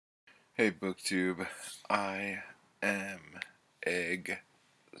Hey booktube, I am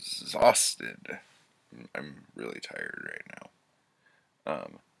exhausted. I'm really tired right now.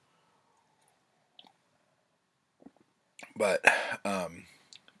 But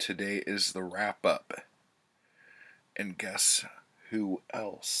today is the wrap up, and guess who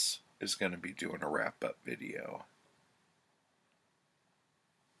else is going to be doing a wrap up video?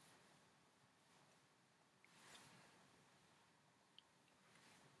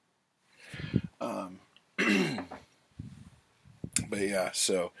 Um, but yeah,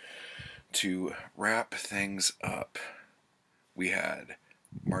 so to wrap things up, we had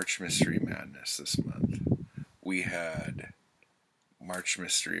March Mystery Madness this month. We had March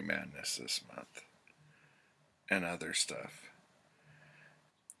Mystery Madness this month. And other stuff.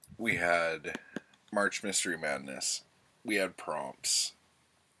 We had March Mystery Madness. We had prompts.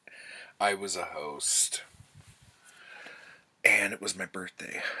 I was a host. And it was my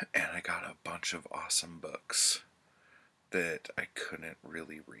birthday. And I got a bunch of awesome books that I couldn't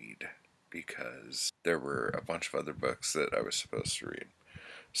really read because there were a bunch of other books that I was supposed to read.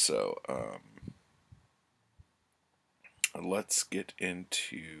 So, let's get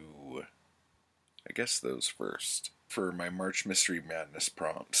into, I guess, those first. For my March Mystery Madness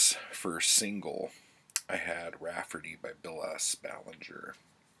prompts, for single, I had Rafferty by Bill S. Ballinger.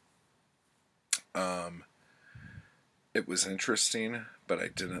 It was interesting, but I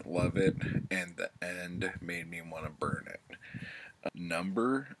didn't love it, and the end made me want to burn it.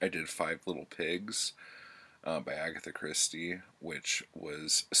 Number, I did Five Little Pigs by Agatha Christie, which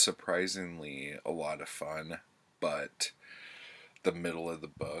was surprisingly a lot of fun, but the middle of the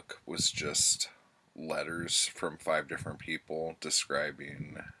book was just letters from 5 different people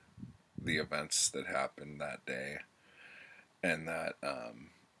describing the events that happened that day, and that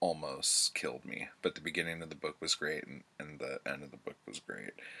almost killed me. But the beginning of the book was great, and the end of the book was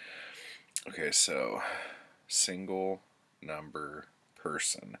great. Okay, so single, number,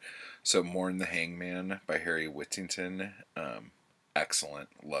 person. So Mourn the Hangman by Harry Whittington. Excellent,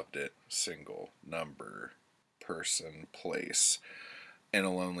 loved it. Single, number, person, place. In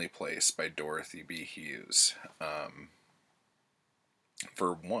a Lonely Place by Dorothy B. Hughes.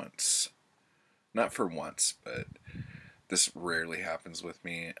 For once, not for once, but this rarely happens with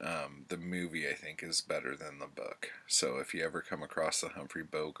me. The movie, I think, is better than the book. So if you ever come across the Humphrey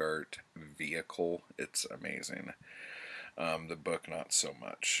Bogart vehicle, it's amazing. The book, not so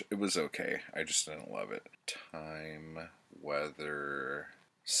much. It was okay. I just didn't love it. Time, weather,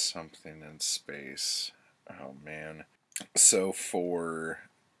 something in space. Oh, man. So for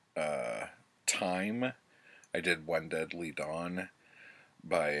time, I did One Deadly Dawn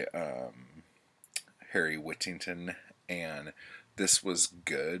by Harry Whittington, and this was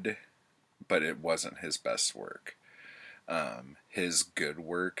good, but it wasn't his best work. His good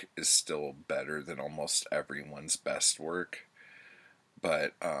work is still better than almost everyone's best work,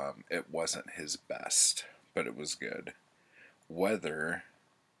 but it wasn't his best, but it was good. Weather,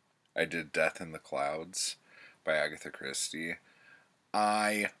 I did Death in the Clouds by Agatha Christie.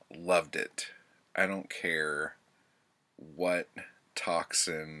 I loved it. I don't care what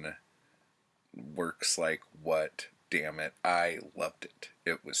toxin works like what, damn it, I loved it.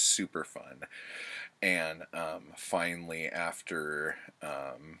 It was super fun. And finally, after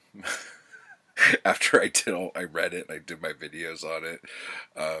after I read it and I did my videos on it,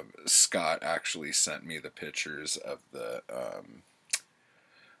 Scott actually sent me the pictures of the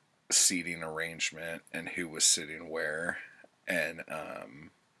seating arrangement and who was sitting where, and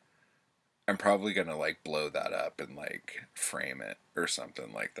I'm probably gonna like blow that up and like frame it or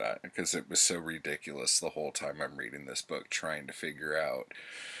something like that, because it was so ridiculous the whole time I'm reading this book trying to figure out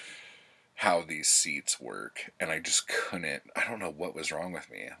how these seats work, and I just couldn't. I don't know what was wrong with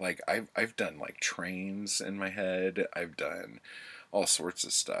me. Like I've done like trains in my head. I've done all sorts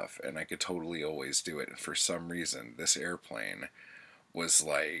of stuff, and I could totally always do it. And for some reason, this airplane was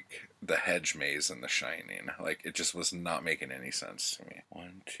like the hedge maze in The Shining. Like it just was not making any sense to me.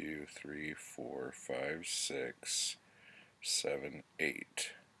 1, 2, 3, 4, 5, 6, 7,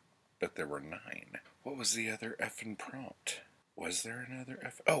 8. But there were 9. What was the other effing prompt? Was there another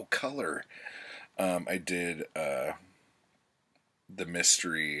F? Oh, color. I did the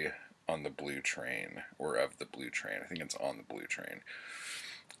mystery on the blue train, or of the blue train. I think it's on the blue train.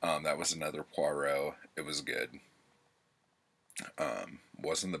 That was another Poirot. It was good.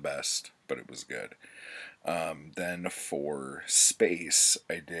 Wasn't the best, but it was good. Then for space,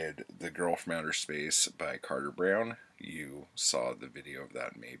 I did The Girl from Outer Space by Carter Brown. You saw the video of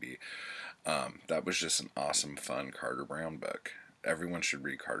that, maybe. That was just an awesome, fun Carter Brown book. Everyone should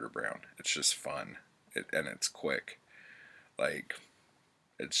read Carter Brown. It's just fun, and it's quick. Like,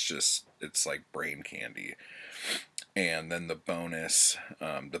 It's like brain candy. And then the bonus,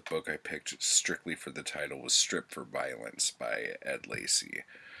 the book I picked strictly for the title was Strip for Violence by Ed Lacey.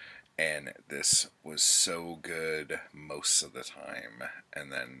 And this was so good most of the time,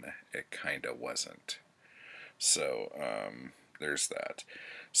 and then it kind of wasn't. So, there's that.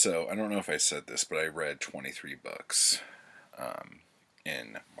 So, I don't know if I said this, but I read 23 books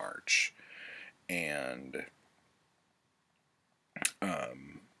in March. And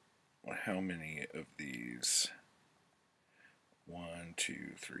how many of these? 1,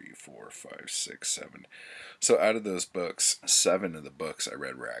 2, 3, 4, 5, 6, 7. So out of those books, 7 of the books I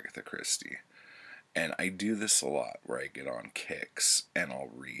read were Agatha Christie. And I do this a lot where I get on kicks and I'll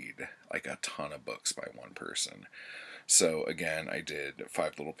read like a ton of books by one person. So again, I did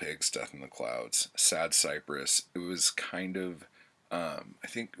Five Little Pigs, Death in the Clouds, Sad Cypress. It was kind of, I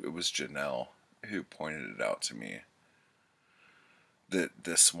think it was Janelle who pointed it out to me, that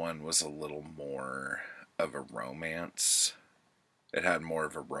this one was a little more of a romance. It had more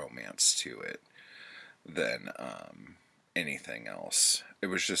of a romance to it than anything else. It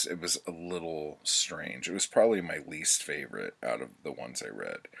was a little strange. It was probably my least favorite out of the ones I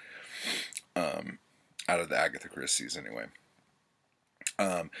read. Out of the Agatha Christie's, anyway.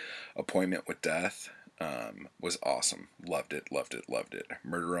 Appointment with Death was awesome. Loved it, loved it, loved it.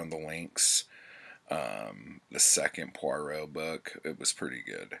 Murder on the Links, the second Poirot book, it was pretty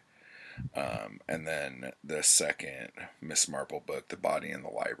good. And then the second Miss Marple book, The Body in the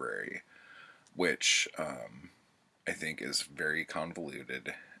Library, which I think is very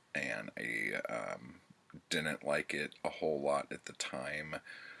convoluted, and I didn't like it a whole lot at the time,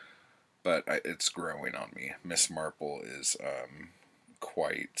 but it's growing on me. Miss Marple is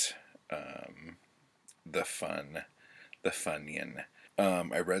quite the Funyun.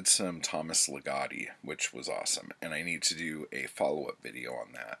 I read some Thomas Ligotti, which was awesome, and I need to do a follow-up video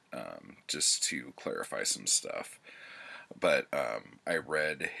on that, just to clarify some stuff. But I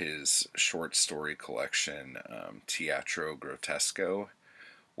read his short story collection, Teatro Grotesco,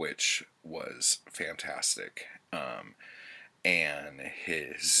 which was fantastic, and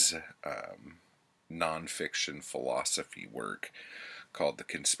his nonfiction philosophy work called The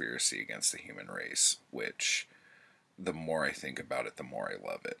Conspiracy Against the Human Race, which, the more I think about it, the more I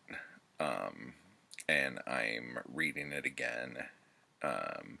love it. And I'm reading it again.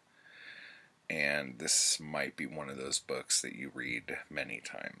 And this might be one of those books that you read many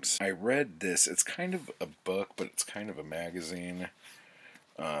times. I read this. It's kind of a book, but it's kind of a magazine.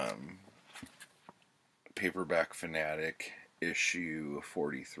 Paperback Fanatic, issue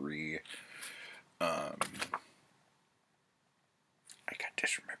 43. I got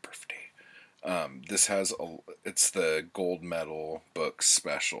this for my birthday. This has it's the gold medal book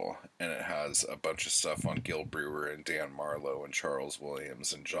special, and it has a bunch of stuff on Gil Brewer and Dan Marlowe and Charles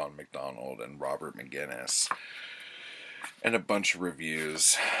Williams and John MacDonald and Robert McGinnis, and a bunch of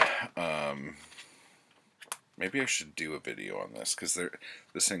reviews. Maybe I should do a video on this, because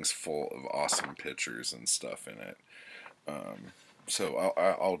this thing's full of awesome pictures and stuff in it. So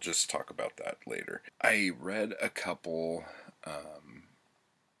I'll just talk about that later. I read a couple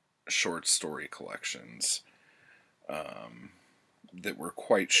short story collections that were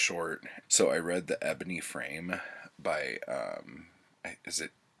quite short. So I read The Ebony Frame by, is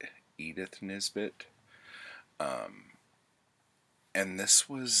it Edith Nisbet? And this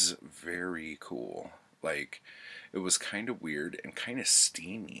was very cool. Like, it was kind of weird and kind of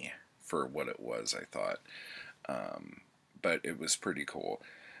steamy for what it was, I thought. But it was pretty cool.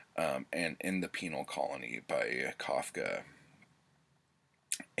 And In the Penal Colony by Kafka.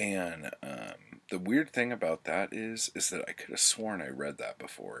 And the weird thing about that is that I could have sworn I read that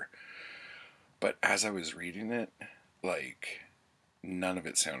before. But as I was reading it, like, none of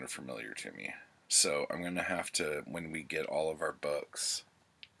it sounded familiar to me. So I'm going to have to, when we get all of our books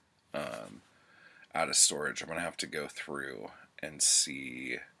out of storage, I'm going to have to go through and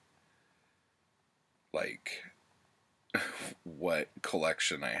see, like, what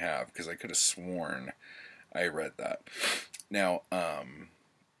collection I have, because I could have sworn I read that. Now,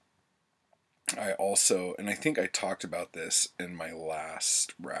 I also, and I think I talked about this in my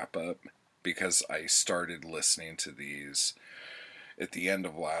last wrap-up, because I started listening to these at the end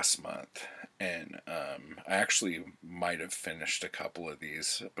of last month, and I actually might have finished a couple of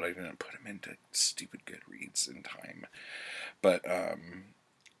these, but I didn't put them into stupid Goodreads in time. But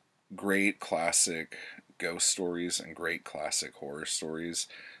great classic ghost stories and great classic horror stories,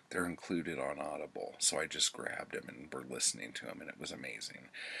 they're included on Audible, so I just grabbed them and were listening to them, and it was amazing.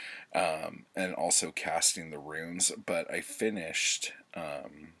 And also Casting the Runes, but I finished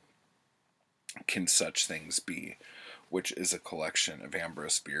Can Such Things Be, which is a collection of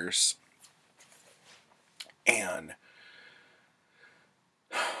Ambrose Bierce. And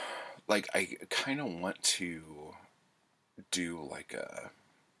like, I kind of want to do like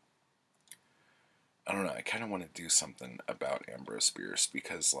I don't know, I kind of want to do something about Ambrose Bierce,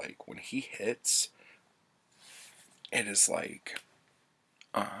 because like when he hits, it is like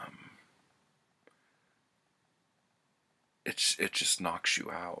it just knocks you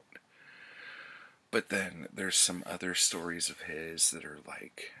out. But then there's some other stories of his that are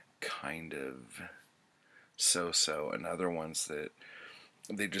like kind of so, and other ones that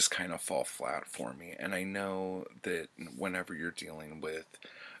they just kind of fall flat for me. And I know that whenever you're dealing with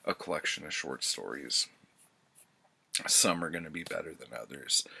a collection of short stories, some are going to be better than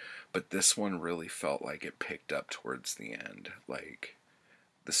others. But this one really felt like it picked up towards the end. Like,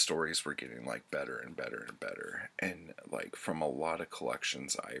 the stories were getting like better and better and better. And like, from a lot of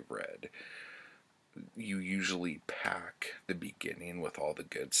collections I've read, you usually pack the beginning with all the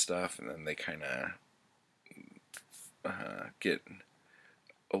good stuff, and then they kind of get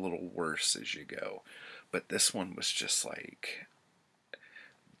a little worse as you go. But this one was just like,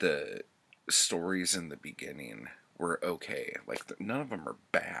 the stories in the beginning were okay. Like, none of them are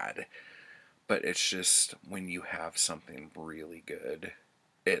bad, but it's just when you have something really good,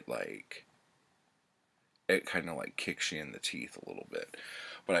 it kind of like kicks you in the teeth a little bit.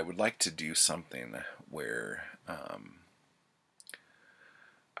 But I would like to do something where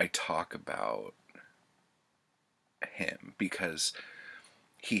I talk about him, because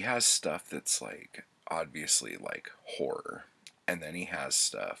he has stuff that's like obviously like horror, and then he has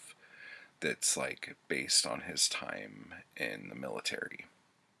stuff that's like based on his time in the military,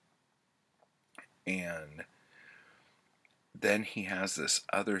 and then he has this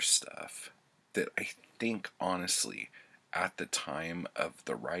other stuff that I think honestly at the time of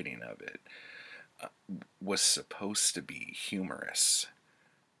the writing of it was supposed to be humorous,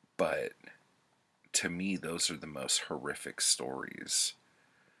 but to me those are the most horrific stories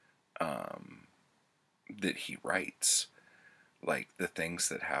that he writes. Like, the things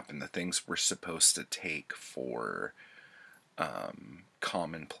that happen, the things we're supposed to take for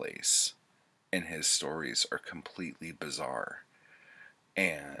commonplace in his stories are completely bizarre.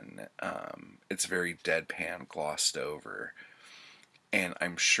 And it's very deadpan, glossed over. And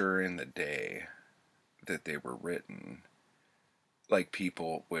I'm sure in the day that they were written, like,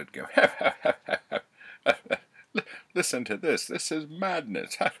 people would go, listen to this is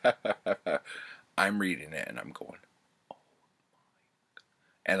madness. I'm reading it and I'm going,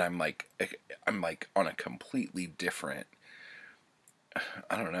 and I'm like on a completely different,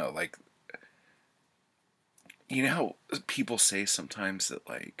 I don't know, like, you know how people say sometimes that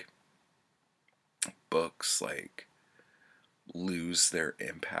like books like lose their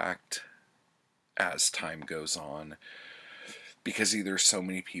impact as time goes on, because either so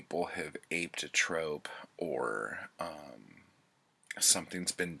many people have aped a trope, or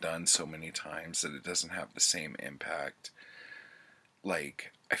something's been done so many times that it doesn't have the same impact.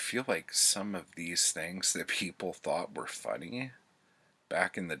 Like, I feel like some of these things that people thought were funny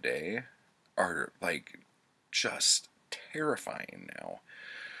back in the day are like just terrifying now.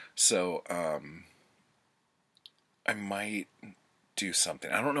 So I might do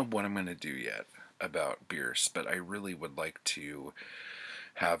something. I don't know what I'm going to do yet about Bierce, but I really would like to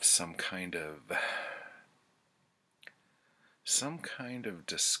have some kind of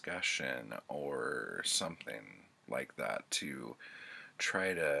discussion or something like that to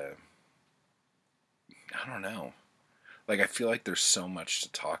try to, I don't know. Like, I feel like there's so much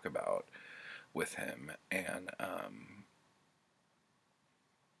to talk about with him, and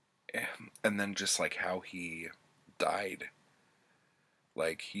then just like how he died.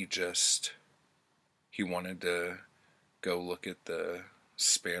 Like, he wanted to go look at the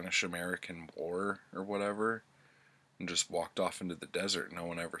Spanish-American War or whatever, and just walked off into the desert. No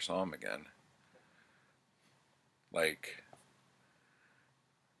one ever saw him again. Like,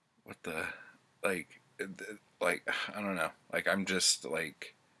 what the, like, I don't know. Like, I'm just,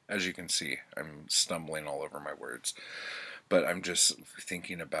 like, as you can see, I'm stumbling all over my words. But I'm just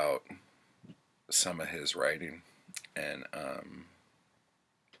thinking about some of his writing, and I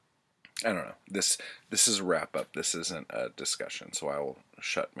don't know. This is a wrap up. This isn't a discussion, so I will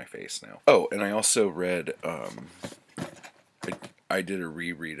shut my face now. Oh, and I also read, I did a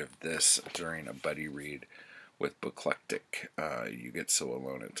reread of this during a buddy read with Booklectic. You Get So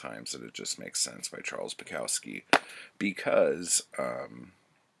Alone at Times That It Just Makes Sense by Charles Bukowski, because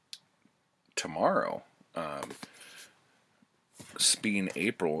tomorrow, being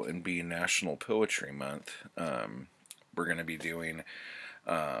April and being National Poetry Month, we're going to be doing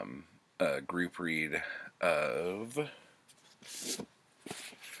a group read of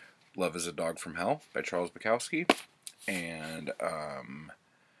Love is a Dog from Hell by Charles Bukowski. And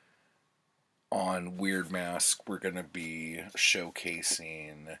on Weird Mask, we're going to be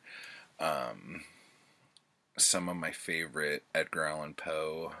showcasing some of my favorite Edgar Allan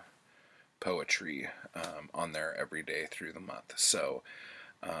Poe poetry on there every day through the month. So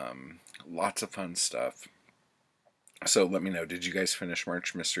lots of fun stuff. So let me know, did you guys finish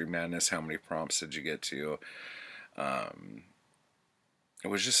March Mystery Madness? How many prompts did you get to? It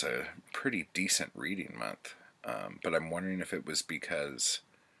was just a pretty decent reading month. But I'm wondering if it was because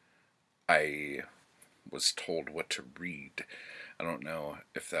I was told what to read. I don't know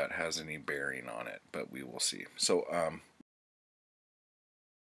if that has any bearing on it, but we will see. So